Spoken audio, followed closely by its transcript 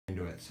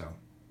So,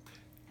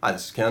 Hi,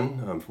 this is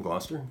Ken. I'm from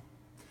Gloucester.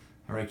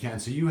 all right, Ken.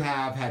 So you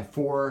have had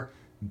 4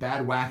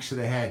 bad whacks to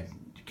the head,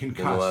 concussed,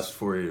 In the last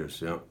 4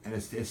 years, yeah. and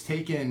it's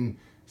taken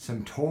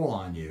some toll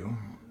on you.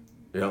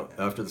 Yeah,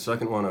 after the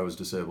second one, I was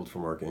disabled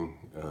from working,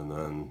 and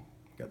then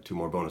got 2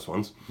 more bonus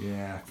ones.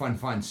 Yeah,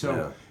 fun. So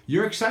Yeah.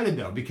 you're excited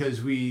though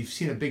because we've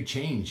seen a big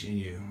change in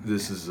you.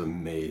 This is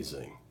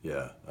amazing.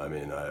 Yeah, I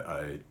mean,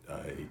 I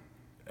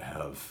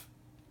have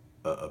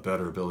a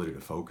better ability to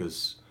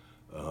focus.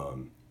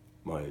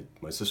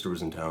 My sister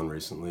was in town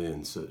recently,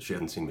 and so she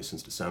hadn't seen me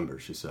since December.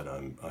 She said,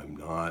 I'm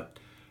not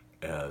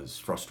as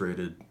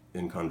frustrated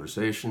in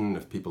conversation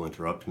if people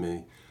interrupt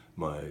me.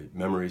 My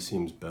memory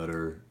seems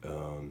better,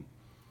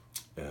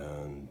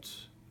 and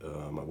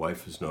my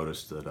wife has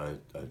noticed that I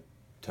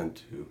tend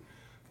to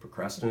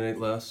procrastinate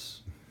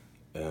less,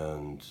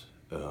 and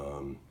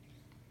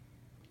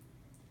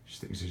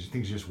Things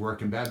are just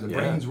working better. The Yeah,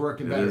 brain's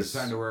working it better. is. It's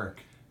starting to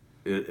work.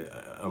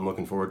 I'm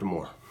looking forward to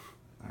more.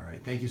 All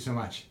right. Thank you so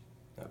much.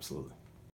 Absolutely.